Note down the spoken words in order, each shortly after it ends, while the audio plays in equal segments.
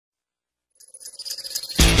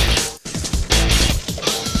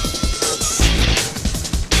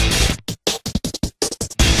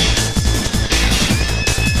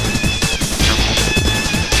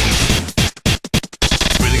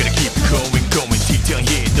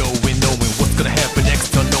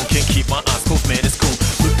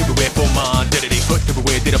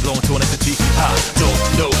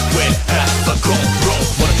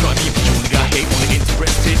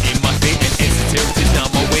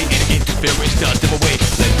down, dip away.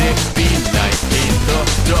 Let it be night in the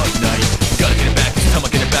dark night. Gotta get it back, this time I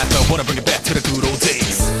get it back. I wanna bring it back to the good old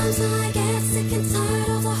days. Sometimes I get sick and tired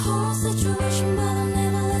of the whole situation, but I'll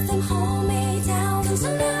never let them hold me down. 'Cause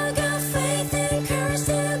I now got faith and courage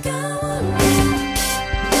to go on.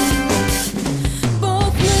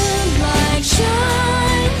 Both moonlight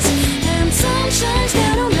shines and sunshine's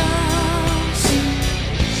shadow knows.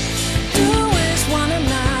 Do is one and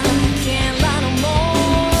I can't lie no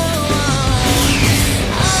more.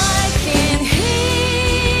 I can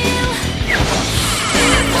heal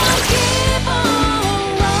if I keep on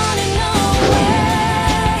running away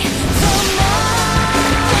from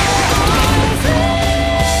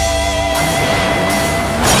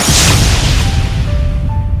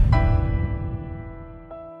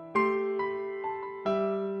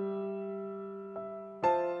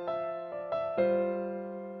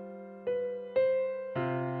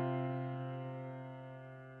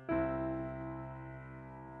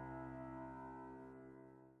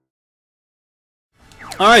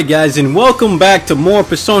Alright guys, and welcome back to more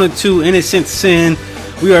Persona 2 Innocent Sin.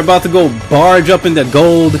 We are about to go barge up into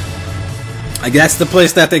gold. I guess the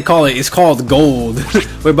place that they call it is called gold.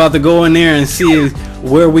 We're about to go in there and see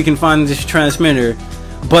where we can find this transmitter.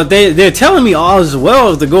 But they're telling me all as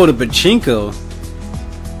well to go to Pachinko.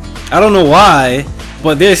 I don't know why,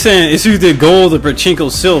 but they're saying it's either gold or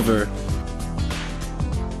Pachinko silver.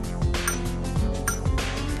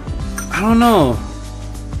 I don't know.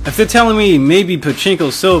 If they're telling me maybe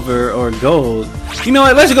Pachinko silver or gold, you know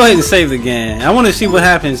what, let's go ahead and save the game. I want to see what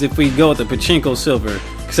happens if we go with the Pachinko silver.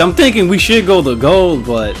 Because I'm thinking we should go to gold,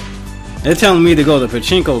 but they're telling me to go to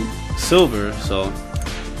Pachinko silver, so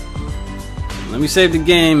let me save the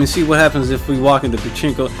game and see what happens if we walk into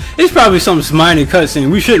Pachinko. It's probably some minor cutscene.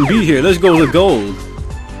 We shouldn't be here. Let's go to gold.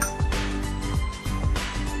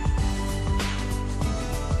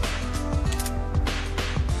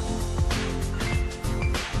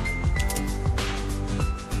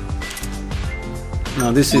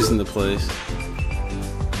 No, this isn't the place.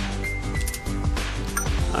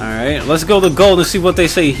 Alright, let's go to gold and see what they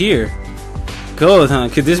say here. Gold, huh?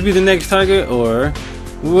 Could this be the next target, or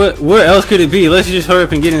where else could it be? Let's just hurry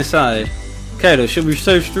up and get inside. Kaido, should we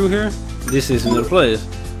search through here? This isn't the place.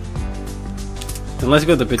 Then let's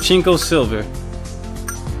go to Pachinko silver.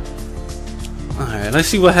 Alright, let's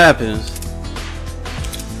see what happens.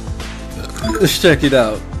 Let's check it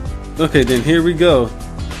out. Okay, then here we go.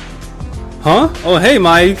 Huh? Oh, hey,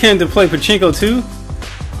 Maya, you came to play Pachinko too?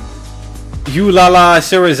 Ulala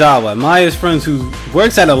Serizawa, Maya's friend who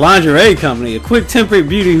works at a lingerie company, a quick-tempered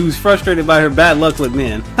beauty who's frustrated by her bad luck with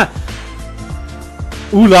men.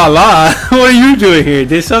 Ulala, what are you doing here?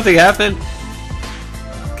 Did something happen?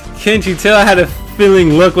 Can't you tell I had a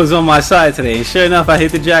feeling luck was on my side today? And sure enough, I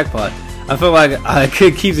hit the jackpot. I felt like I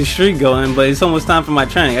could keep the streak going, but it's almost time for my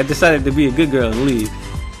training. I decided to be a good girl and leave.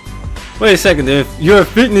 Wait a second, if your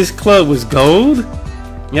fitness club was gold?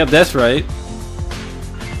 Yep, that's right.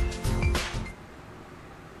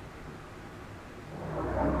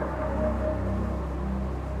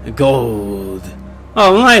 Gold.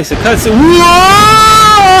 Oh, nice, a cutscene.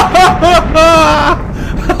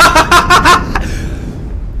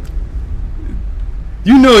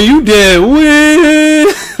 You know you did win.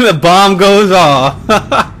 The bomb goes off.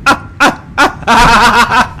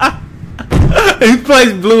 His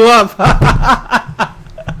place blew up.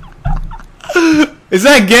 Is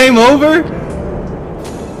that game over?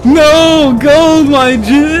 No, gold, my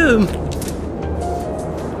gym.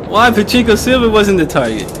 Why Pachinko silver wasn't the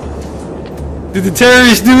target? Did the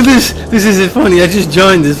terrorists do this? This isn't funny. I just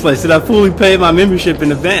joined this place. Did I fully pay my membership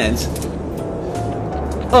in advance?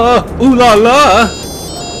 Ulala.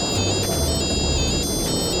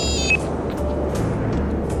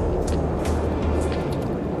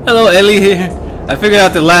 Hello, Ellie here. I figured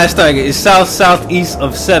out the last target is southeast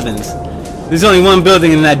of 7th. There's only one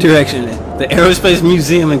building in that direction, the Aerospace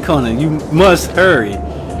Museum in Kona. You must hurry.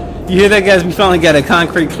 You hear that, guys? We finally got a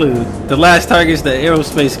concrete clue. The last target is the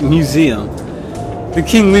Aerospace Museum. The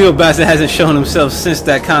King Leo bastard hasn't shown himself since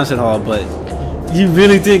that concert hall, but you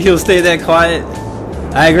really think he'll stay that quiet?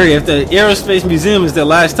 I agree. If the Aerospace Museum is the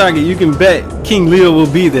last target, you can bet King Leo will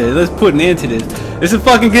be there. Let's put an end to this. It's a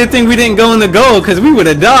fucking good thing we didn't go in the gold, because we would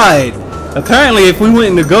have died. Apparently, if we went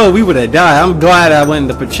in the gold, we would have died. I'm glad I went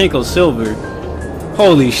into Pachinko silver.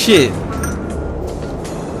 Holy shit.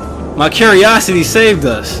 My curiosity saved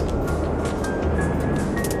us.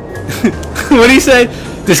 What did he say?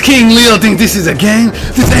 Does King Leo think this is a game?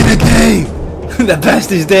 This ain't a game! That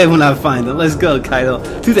bastard's dead when I find him. Let's go, Kaido.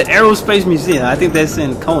 To the Aerospace Museum. I think that's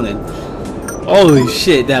in Conan. Holy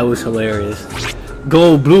shit, that was hilarious.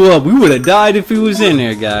 gold blew up. We would have died if he was in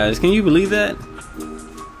there, guys. Can you believe that?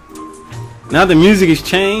 Now the music has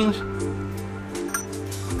changed.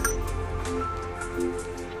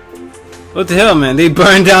 What the hell, man? They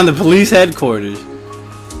burned down the police headquarters.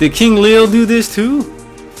 Did King Leo do this too?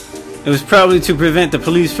 It was probably to prevent the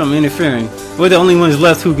police from interfering. We're the only ones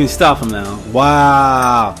left who can stop him now.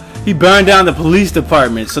 Wow. He burned down the police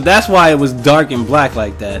department. So that's why it was dark and black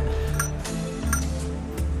like that.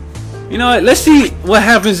 You know what? Let's see what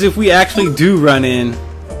happens if we actually do run in.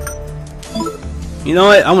 You know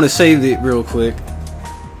what? I'm going to save it real quick.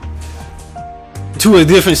 To a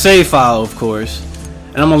different save file, of course.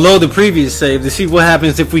 And I'm going to load the previous save to see what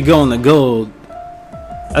happens if we go on the gold.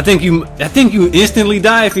 I think you instantly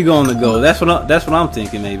die if you go on the gold. That's what I'm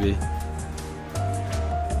thinking, maybe.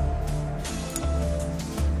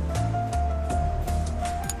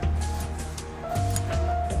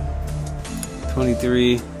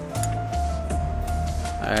 $23.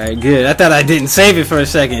 Alright, good. I thought I didn't save it for a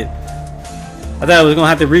second. I thought I was gonna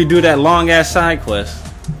have to redo that long ass side quest.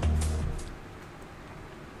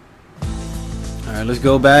 Alright, let's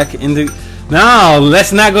go back into. No,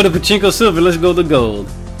 let's not go to Pachinko Silver, let's go to gold.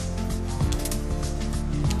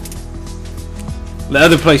 The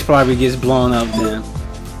other place probably gets blown up then.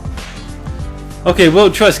 Okay, we'll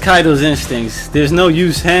trust Kaido's instincts. There's no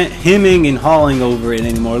use hemming and hawing over it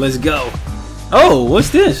anymore. Let's go. Oh, what's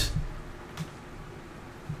this?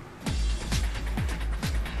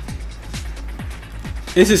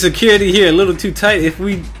 Is the security here a little too tight? If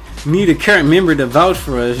we need a current member to vouch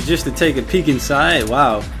for us just to take a peek inside?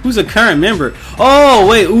 Wow. Who's a current member? Oh,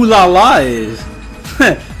 wait, Ulala is.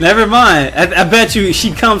 Never mind. I bet you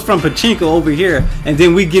she comes from Pachinko over here, and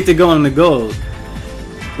then we get to go on the gold.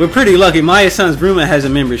 We're pretty lucky. Maya-san's roommate has a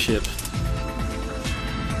membership.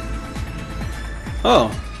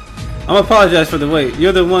 Oh. I'm apologize for the wait.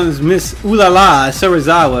 You're the ones Miss Ulala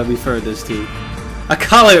Sarazawa referred us to. I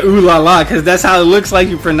call it Ulala because that's how it looks like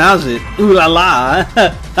you pronounce it. Ulala.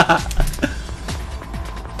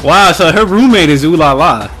 Wow, so her roommate is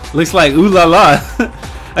Ulala. Looks like Ulala.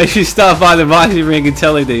 I should stop by the boxing ring and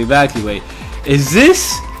tell her to evacuate. Is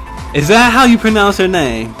that how you pronounce her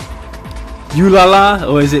name? Ulala?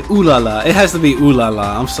 Or is it Ulala? It has to be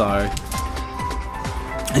Ulala. I'm sorry.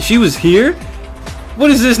 And she was here? What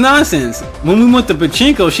is this nonsense? When we went to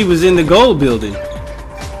Pachinko, she was in the gold building.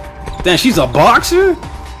 Damn, she's a boxer?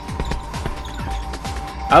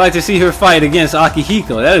 I'd like to see her fight against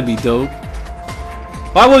Akihiko. That'd be dope.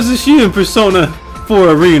 Why wasn't she in Persona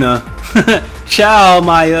 4 Arena? Ciao,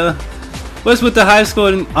 Maya. What's with the high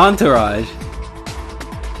score entourage?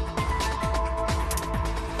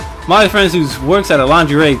 My friend who works at a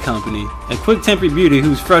lingerie company. A quick-tempered beauty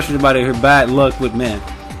who's frustrated by her bad luck with men.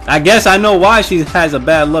 I guess I know why she has a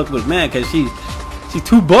bad luck with men, because she's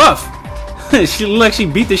too buff. She looks like she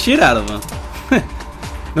beat the shit out of him.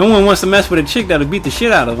 No one wants to mess with a chick that'll beat the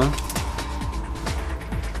shit out of him.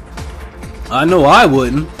 I know I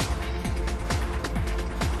wouldn't.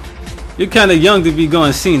 You're kind of young to be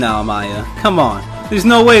going senile, Maya. Come on. There's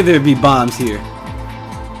no way there'd be bombs here.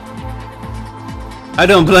 I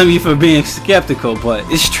don't blame you for being skeptical, but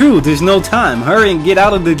it's true. There's no time. Hurry and get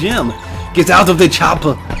out of the gym. Get out of the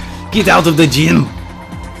chopper. Get out of the gym.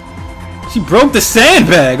 She broke the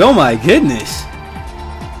sandbag. Oh my goodness.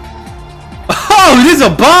 Oh, there's a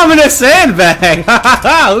bomb in a sandbag.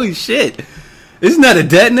 Holy shit. Isn't that a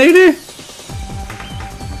detonator?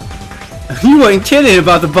 You weren't kidding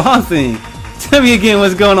about the bomb thing. Tell me again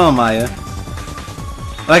what's going on, Maya.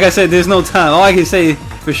 Like I said, there's no time. All I can say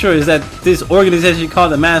for sure is that this organization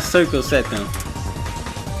called the Mass Circle set them.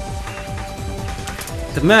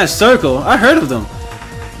 The Mass Circle? I heard of them.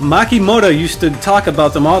 Makimoto used to talk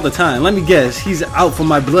about them all the time. Let me guess, he's out for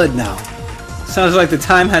my blood now. Sounds like the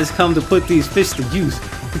time has come to put these fists to use.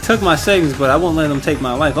 He took my savings, but I won't let him take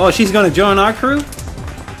my life. Oh, she's gonna join our crew?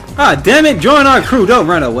 Ah, damn it, join our crew, don't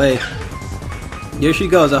run away. Here she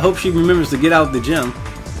goes. I hope she remembers to get out of the gym.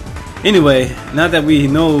 Anyway, now that we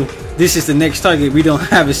know this is the next target, we don't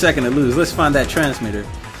have a second to lose. Let's find that transmitter.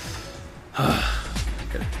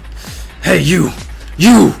 Hey, you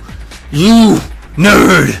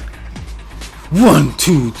nerd. 1,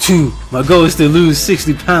 2, 2. My goal is to lose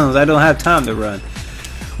 60 pounds. I don't have time to run.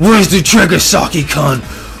 Where's the trigger, Saki-kun?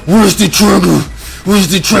 Where's the trigger? Where's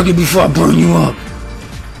the trigger before I burn you up?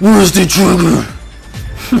 Where's the trigger?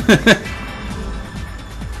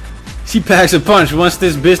 She packs a punch. Once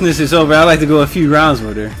this business is over, I'd like to go a few rounds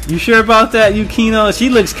with her. You sure about that, Yukino? She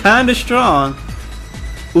looks kinda strong.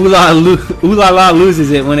 Ulala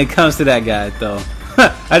loses it when it comes to that guy, though.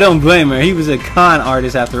 I don't blame her. He was a con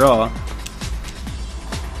artist after all.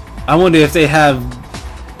 I wonder if they have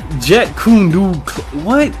Jet Kundu.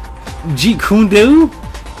 What? Jeet Kundu?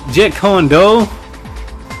 Jet Kondo?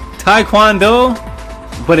 Taekwondo?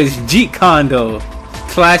 But it's Jeet Kondo.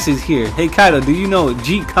 Class is here. Hey Kaido, do you know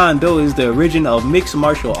Jeet Kondo is the origin of mixed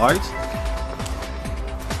martial arts?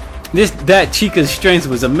 That Chica's strength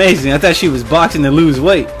was amazing. I thought she was boxing to lose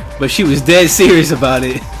weight, but she was dead serious about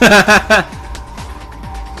it.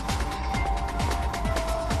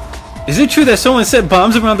 Is it true that someone set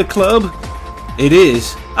bombs around the club? It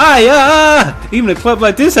is. Even a club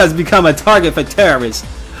like this has become a target for terrorists.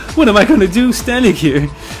 What am I gonna do standing here?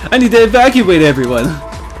 I need to evacuate everyone.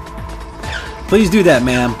 Please do that,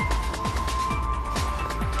 ma'am.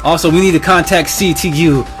 Also, we need to contact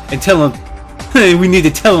CTU and tell them we need to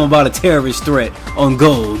tell them about a terrorist threat on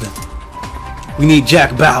Gold. We need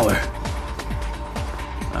Jack Bauer.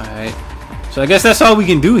 Alright. So I guess that's all we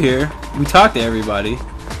can do here. We talked to everybody.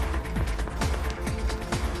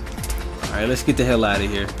 Alright, let's get the hell out of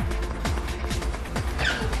here.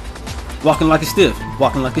 Walking like a stiff,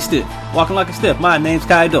 walking like a stiff, walking like a stiff. My name's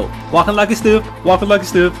Kaido. Walking like a stiff, walking like a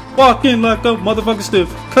stiff, walking like a motherfucking stiff.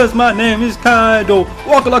 Cause my name is Kaido.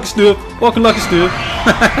 Walking like a stiff, walking like a stiff.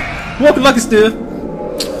 Walking like a stiff,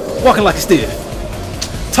 walking like a stiff.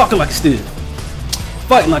 Talking like a stiff,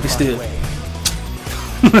 fighting like a stiff.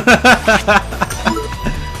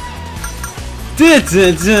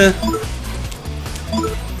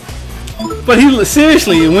 But he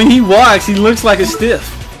seriously, when he walks, he looks like a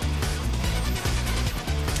stiff.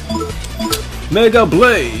 Mega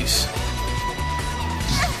Blaze.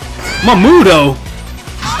 Mamudo.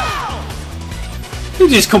 He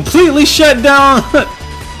just completely shut down.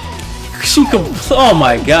 Oh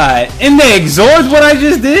my god. And they absorbed what I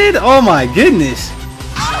just did? Oh my goodness.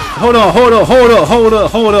 Hold on.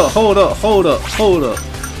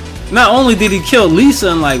 Not only did he kill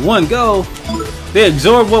Lisa in like one go, they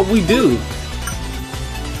absorbed what we do.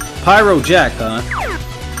 Pyro Jack, huh?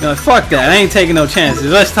 No, fuck that. I ain't taking no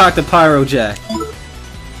chances. Let's talk to Pyro Jack.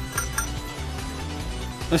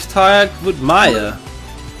 Let's talk with Maya.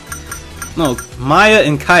 No, Maya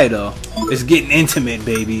and Kaido. It's getting intimate,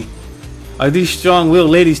 baby. Are these strong-willed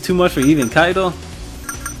ladies too much for even Kaido?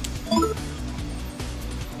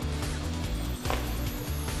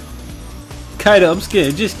 Kaido, I'm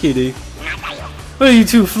scared. Just kidding. What are you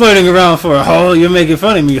two flirting around for, ho? You're making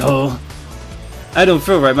fun of me, ho. I don't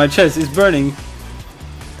feel right. My chest is burning.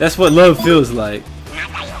 That's what love feels like.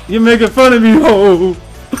 You're making fun of me, ho.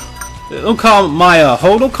 Don't call Maya a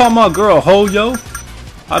ho. Don't call my girl a ho, yo.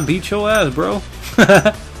 I beat your ass, bro.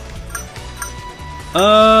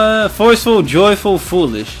 Forceful, joyful,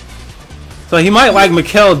 foolish. So he might like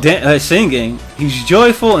Mikkel singing. He's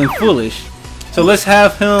joyful and foolish. So let's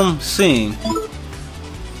have him sing.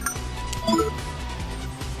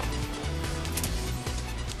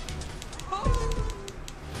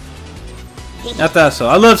 I thought so.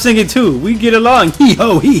 I love singing too. We get along. Hee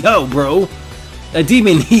ho, bro. A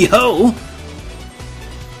demon, hee ho.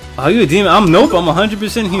 Oh, you a demon? Nope, I'm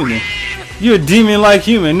 100% human. You're a demon like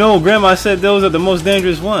human. No, Grandma said those are the most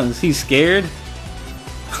dangerous ones. He's scared.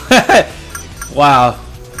 Wow.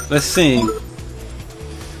 Let's sing.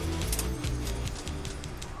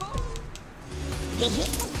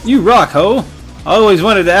 You rock, ho. I always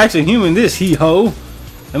wanted to act a human this, hee ho.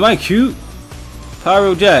 Am I cute?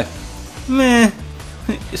 Pyro Jack. Man,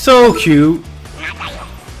 so cute.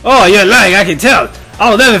 Oh, you're lying, I can tell.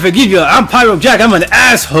 I'll never forgive you. I'm Pyro Jack, I'm an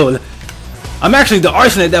asshole. I'm actually the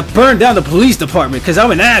arsonist that burned down the police department because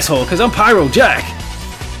I'm an asshole, because I'm Pyro Jack.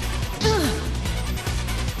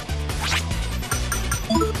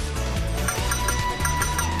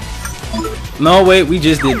 No, wait, we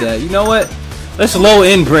just did that. You know what? Let's low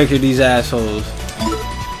end breaker these assholes.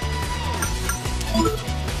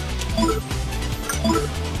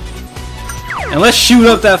 And let's shoot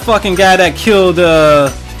up that fucking guy that killed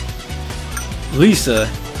Lisa.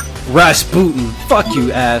 Rasputin. Fuck you,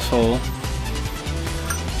 asshole.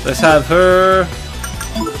 Let's have her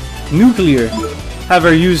nuclear. Have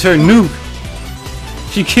her use her nuke.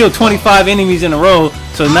 She killed 25 enemies in a row,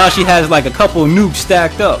 so now she has like a couple of nukes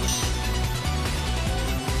stacked up.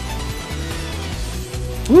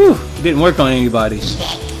 Whew, didn't work on anybody.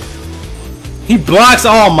 He blocks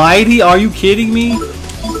Almighty? Are you kidding me?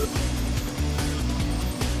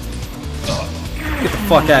 Get the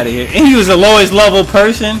fuck out of here. And he was the lowest level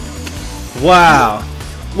person? Wow.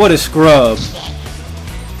 What a scrub.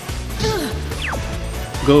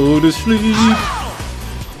 Go to sleep.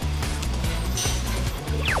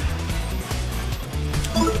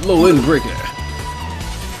 Low end breaker.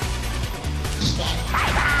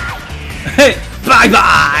 Hey, bye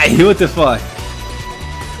bye. What the fuck?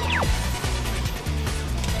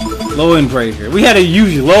 Low end breaker. We had to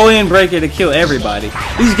use low end breaker to kill everybody.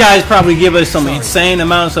 These guys probably give us some insane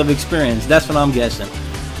amounts of experience. That's what I'm guessing.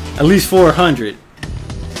 At least 400.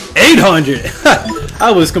 800.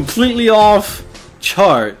 I was completely off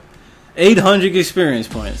chart. 800 experience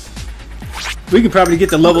points. We could probably get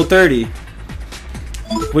to level 30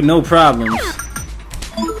 with no problems.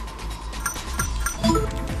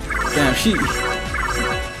 Damn,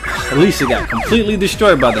 Elisa got completely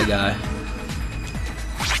destroyed by the guy.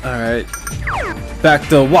 Alright. Back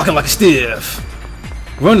to walking like a stiff.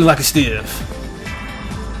 Running like a stiff.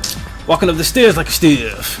 Walking up the stairs like a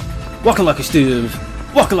stiff. Walking like a stiff.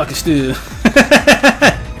 Walking like a stiff.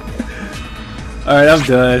 Alright, I'm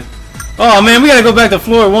done. Oh man, we gotta go back to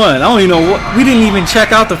floor 1. I don't even know what. We didn't even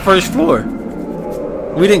check out the first floor.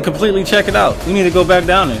 We didn't completely check it out. We need to go back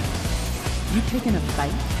down there. You taking a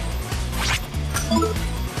fight?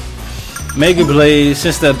 Mega Blaze,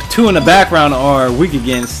 since the two in the background are weak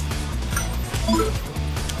against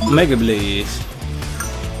Mega Blaze.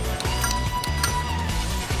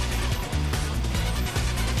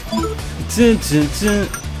 Dun, dun, dun.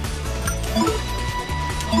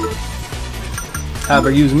 Have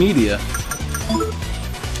her use media.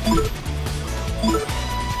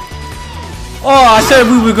 Oh, I said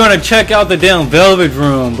we were gonna check out the damn Velvet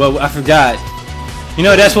Room, but I forgot. You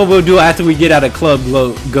know, that's what we'll do after we get out of Club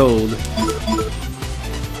Gold.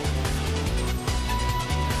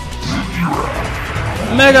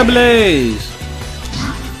 Mega Blaze!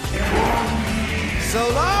 So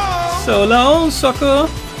long! So long, sucker!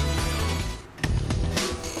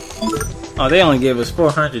 Oh, they only gave us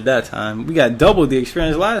 400 that time. We got double the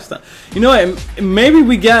experience last time. You know what? Maybe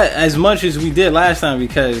we got as much as we did last time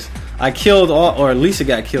because I killed all, or Lisa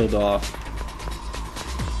got killed off.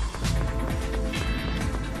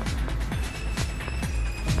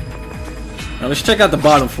 Now let's check out the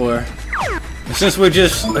bottom floor. And since we're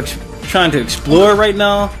just trying to explore right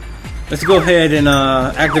now, let's go ahead and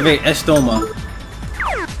activate Estoma.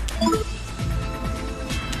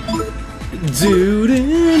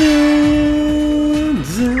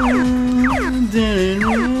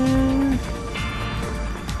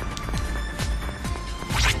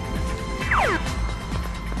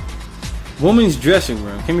 Woman's dressing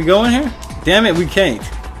room. Can we go in here? Damn it, we can't.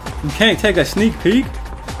 We can't take a sneak peek.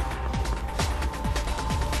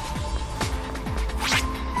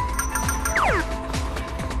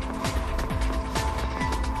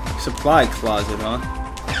 Supply closet, huh?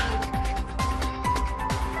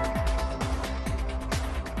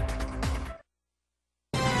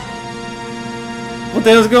 What the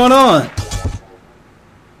hell's going on?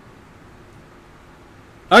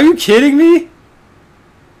 Are you kidding me?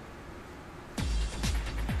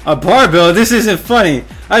 A barbell? This isn't funny.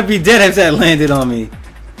 I'd be dead if that landed on me.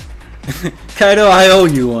 Kaido, I owe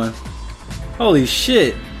you one. Holy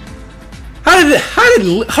shit. How did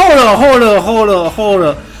hold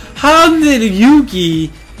on. How did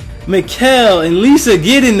Yuki, Mikkel, and Lisa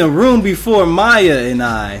get in the room before Maya and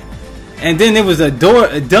I? And then there was a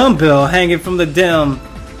dumbbell hanging from the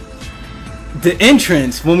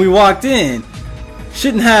entrance when we walked in.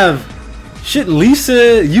 Shouldn't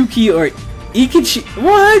Lisa, Yuki, or Ikichi?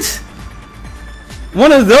 What?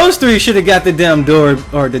 One of those three should have got the damn door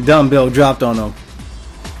or the dumbbell dropped on them.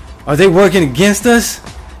 Are they working against us?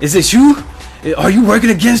 Is it you? Are you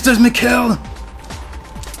working against us, Mikkel?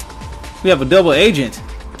 We have a double agent.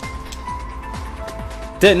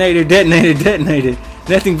 Detonator.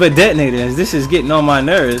 Nothing but detonators. This is getting on my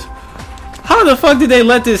nerves. How the fuck did they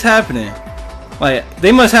let this happen? Like,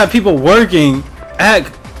 they must have people working at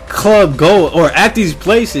Club Gold or at these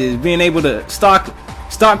places being able to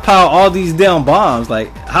stockpile all these damn bombs.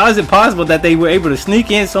 Like, how is it possible that they were able to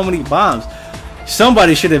sneak in so many bombs?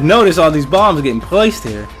 Somebody should have noticed all these bombs getting placed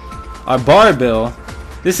here. Our barbell.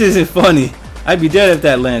 This isn't funny. I'd be dead if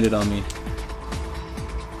that landed on me.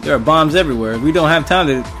 There are bombs everywhere. We don't have time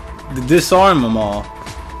to disarm them all.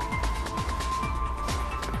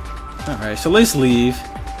 Alright, so let's leave.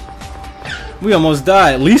 We almost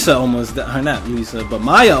died. Lisa almost died. Not Lisa, but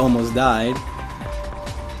Maya almost died.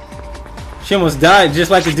 She almost died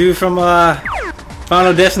just like the dude from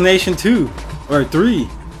Final Destination 2. Or 3.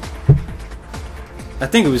 I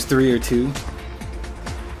think it was 3 or 2.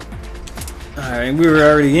 Alright, we were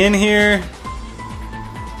already in here.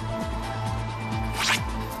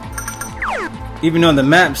 Even though the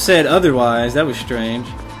map said otherwise, that was strange.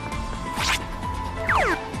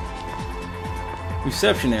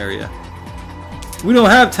 Reception area. We don't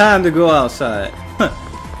have time to go outside.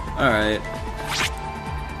 Alright.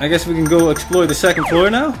 I guess we can go explore the second floor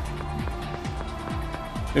now?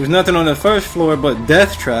 There was nothing on the first floor but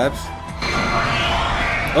death traps.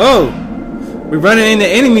 Oh! We're running into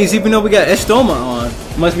enemies even though we got Estoma on.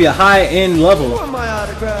 Must be a high-end level. Want my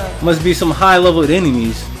autograph? Must be some high-level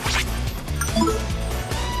enemies.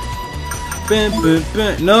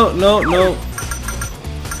 No, no, no.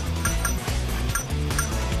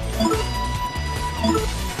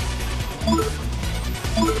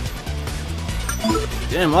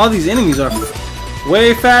 Damn, all these enemies are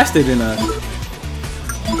way faster than us.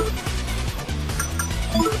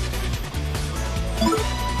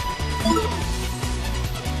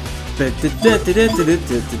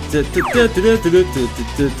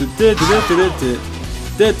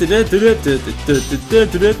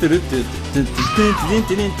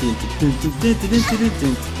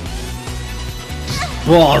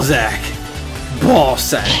 Ballsack.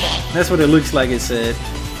 Ballsack. That's what it looks like, it said.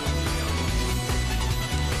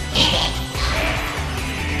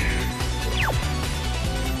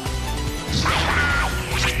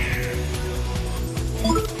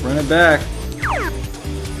 Run it back.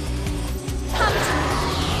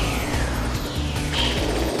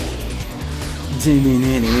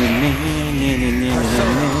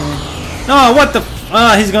 No, what the?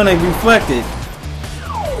 He's gonna reflect it.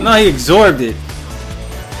 No, he absorbed it.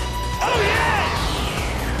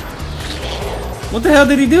 What the hell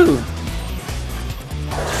did he do?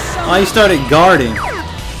 Oh, he started guarding.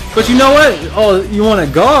 But you know what? Oh, you want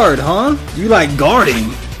to guard, huh? You like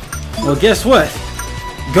guarding. Well, guess what?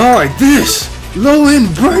 Guard this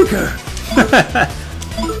low-end breaker.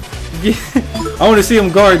 Yeah, I want to see him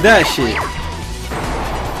guard that shit.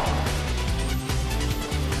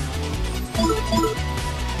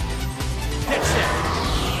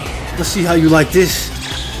 Let's see how you like this.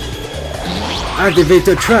 Activate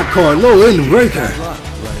the trap card, low-end breaker.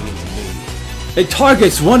 It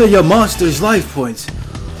targets one of your monster's life points.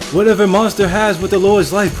 Whatever monster has with the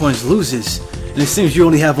lowest life points loses. And it seems you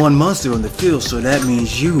only have one monster on the field, so that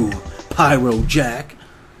means you, Pyro Jack.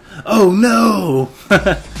 Oh no!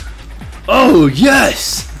 Oh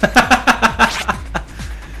yes!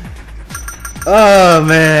 Oh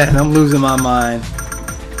man, I'm losing my mind.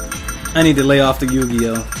 I need to lay off the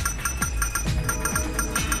Yu-Gi-Oh!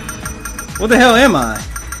 What the hell am I?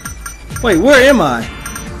 Wait, where am I?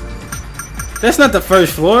 That's not the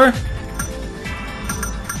first floor.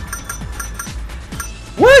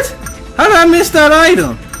 What? How did I miss that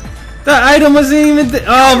item? That item wasn't even there.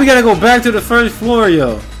 Oh, we gotta go back to the first floor,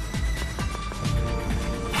 yo.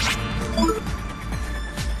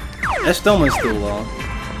 That stone's still long.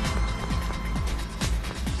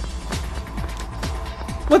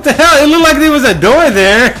 What the hell? It looked like there was a door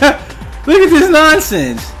there. Look at this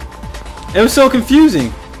nonsense. It was so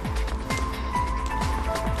confusing.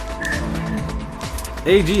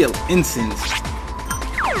 AG incense.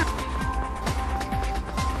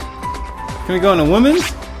 Can we go into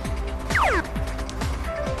women's?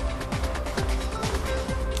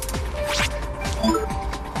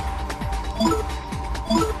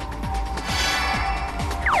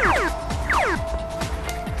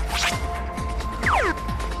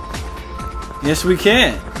 Yes, we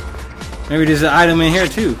can. Maybe there's an item in here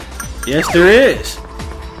too. Yes, there is.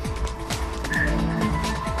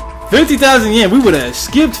 50,000 yen. We would have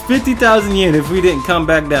skipped 50,000 yen if we didn't come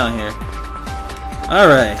back down here.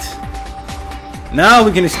 Alright. Now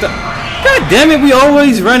we can start. God damn it, we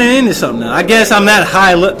always running into something now. I guess I'm not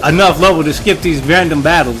high enough level to skip these random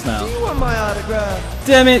battles now. You want my autograph?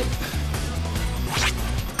 Damn it.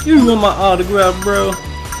 You want my autograph, bro.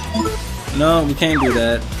 No, we can't do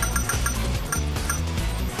that.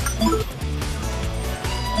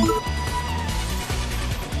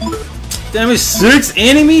 Damn it, 6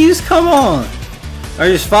 enemies? Come on! Or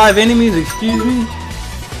just 5 enemies, excuse me?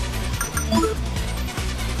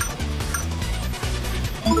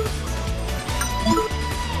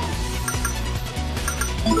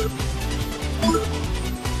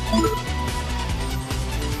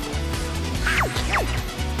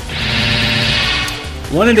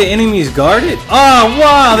 One of the enemies guarded? Oh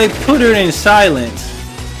wow, they put her in silence.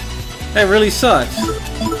 That really sucks.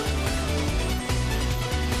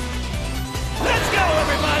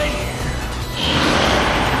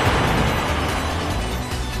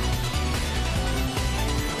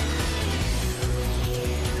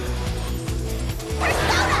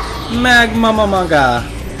 Magma Mamaga.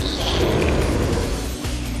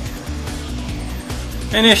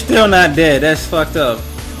 And they're still not dead. That's fucked up.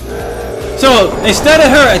 So instead of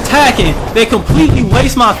her attacking, they completely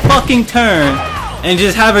waste my fucking turn and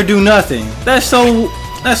just have her do nothing. That's so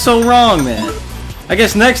wrong, man. I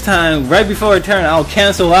guess next time, right before her turn, I'll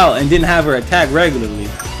cancel out and didn't have her attack regularly.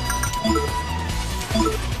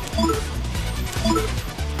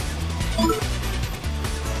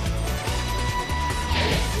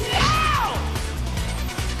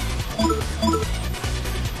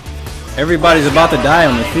 Everybody's about to die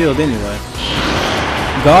on the field anyway.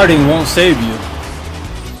 Guarding won't save you.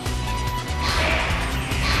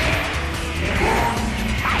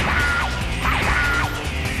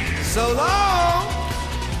 So long.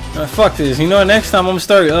 Fuck this. You know what? Next time I'm gonna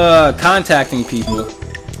start contacting people.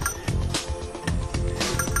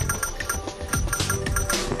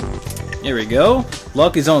 Here we go.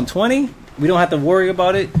 Luck is on 20. We don't have to worry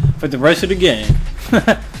about it for the rest of the game.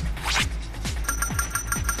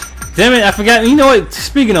 Damn it, I forgot. You know what?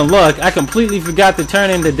 Speaking of luck, I completely forgot to turn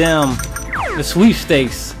in the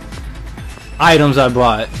sweepstakes items I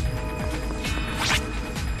bought.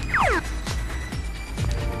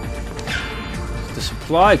 The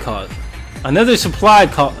supply closet. Another supply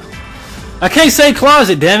closet. I can't say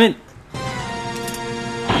closet, damn it.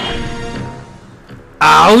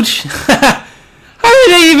 Ouch. How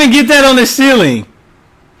did they even get that on the ceiling?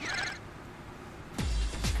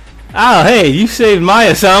 Oh, hey, you saved my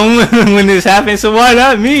assignment when this happened, so why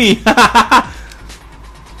not me?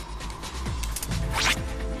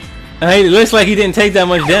 Hey, it looks like he didn't take that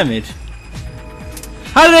much damage.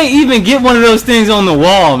 How did they even get one of those things on the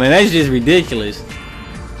wall, man? That's just ridiculous.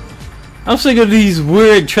 I'm sick of these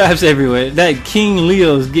weird traps everywhere. That King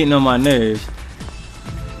Leo's getting on my nerves.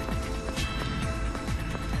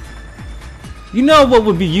 You know what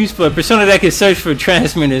would be useful? A persona that could search for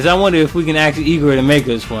transmitters. I wonder if we can ask Igor to make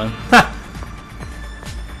us one.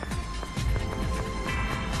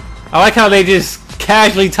 I like how they just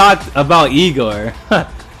casually talked about Igor. Oh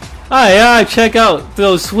yeah, check out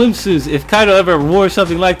those swimsuits. If Kaido ever wore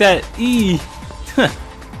something like that,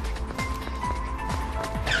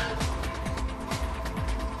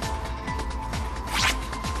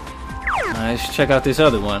 Let's check out this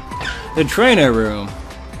other one. The trainer room.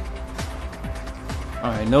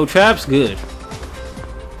 Alright, no traps? Good.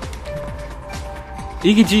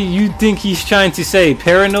 Ikechi, you think he's trying to say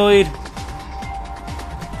paranoid?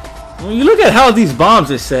 When you look at how these bombs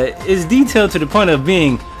are set, it's detailed to the point of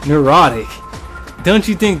being neurotic. Don't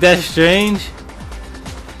you think that's strange?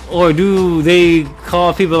 Or do they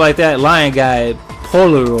call people like that lion guy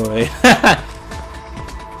Polaroid?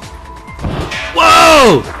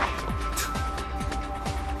 Whoa!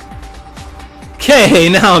 Okay,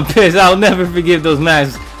 now I'm pissed. I'll never forgive those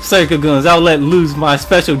mass circle guns. I'll let loose my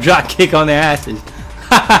special drop kick on their asses.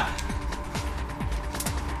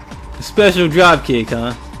 Special drop kick,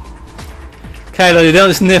 huh? Kaido,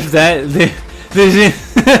 don't sniff that.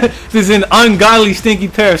 There's an ungodly stinky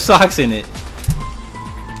pair of socks in it.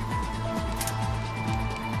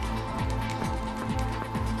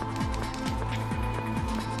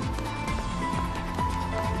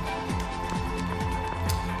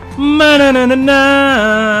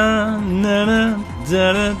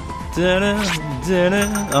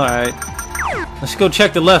 Alright. Let's go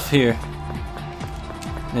check the left here.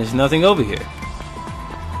 There's nothing over here.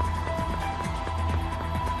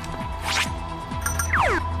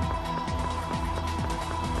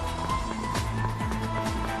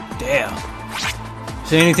 Damn. Is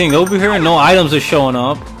there anything over here? No items are showing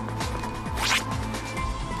up.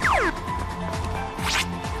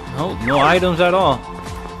 No, no items at all.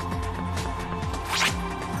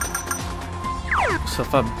 So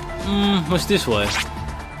if I... what's this way?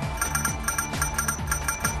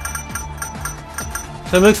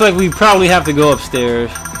 So it looks like we probably have to go upstairs.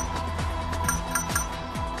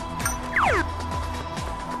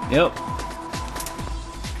 Yep.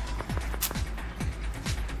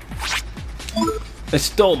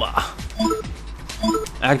 Estoma.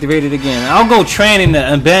 Activated again. I'll go train in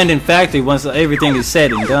the abandoned factory once everything is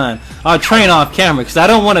said and done. I'll train off camera because I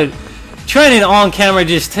don't want to... Training on camera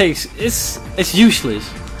just takes... It's useless.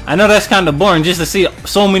 I know that's kind of boring just to see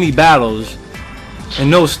so many battles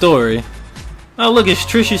and no story. Oh look, it's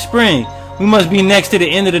Trisha's Spring. We must be next to the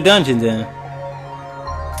end of the dungeon then.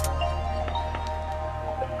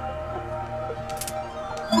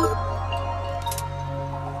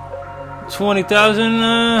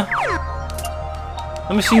 $20,000.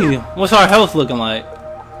 Let me see. What's our health looking like?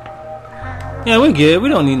 Yeah, we're good. We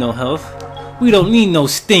don't need no health. We don't need no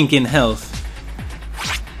stinking health.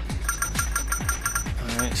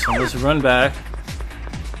 Alright, so let's run back.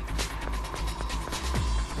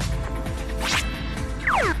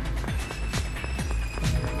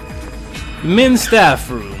 Men's staff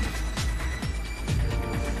room.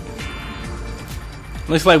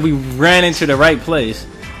 Looks like we ran into the right place.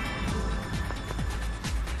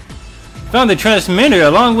 Found the transmitter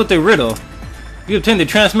along with the riddle. You obtained the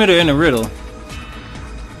transmitter and the riddle.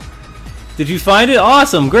 Did you find it?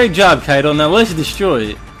 Awesome! Great job, Kaido. Now let's destroy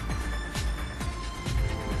it.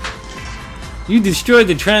 You destroyed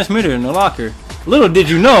the transmitter in the locker. Little did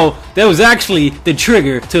you know, that was actually the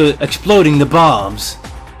trigger to exploding the bombs.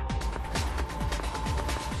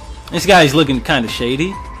 This guy's looking kind of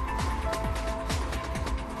shady.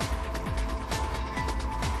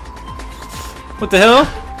 What the hell?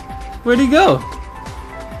 Where'd he go?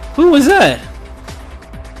 Who was that?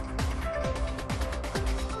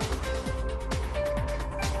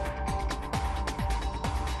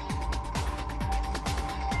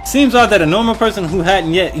 Seems odd that a normal person who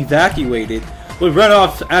hadn't yet evacuated would run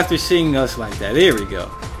off after seeing us like that. There we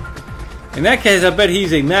go. In that case, I bet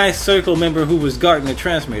he's a mass circle member who was guarding the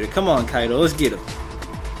transmitter. Come on, Kaido, let's get him.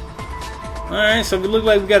 Alright, so we look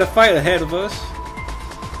like we got a fight ahead of us.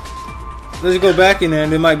 Let's go back in there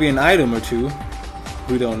and there might be an item or two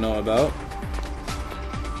we don't know about.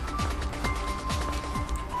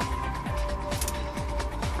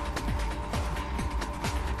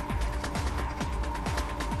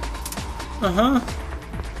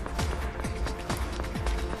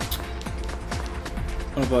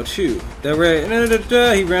 What about you? That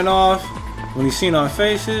red, he ran off when he seen our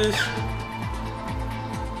faces.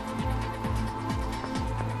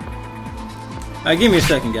 Alright, give me a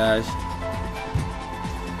second, guys.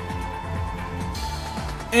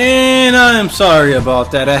 And I am sorry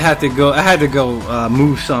about that. I had to go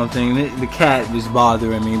move something. The cat was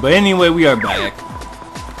bothering me. But anyway, we are back.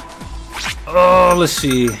 Oh, let's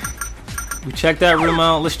see. We checked that room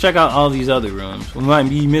out. Let's check out all these other rooms. We might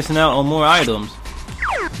be missing out on more items.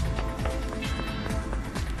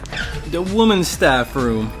 The woman's staff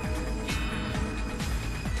room.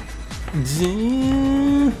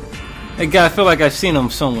 That guy, I feel like I've seen him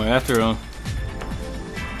somewhere after him.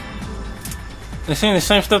 They're saying the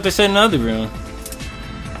same stuff they said in the other room.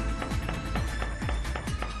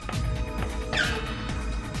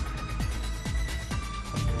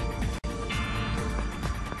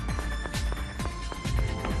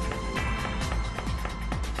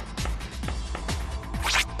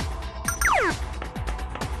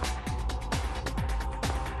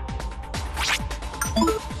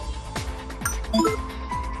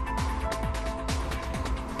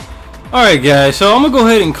 Alright guys, so I'm gonna go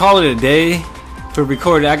ahead and call it a day for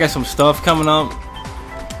recording. I got some stuff coming up.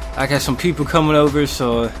 I got some people coming over,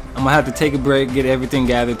 so I'm gonna have to take a break, get everything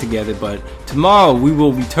gathered together. But tomorrow we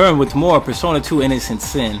will return with more Persona 2 Innocent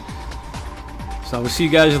Sin. So I will see you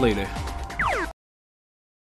guys later.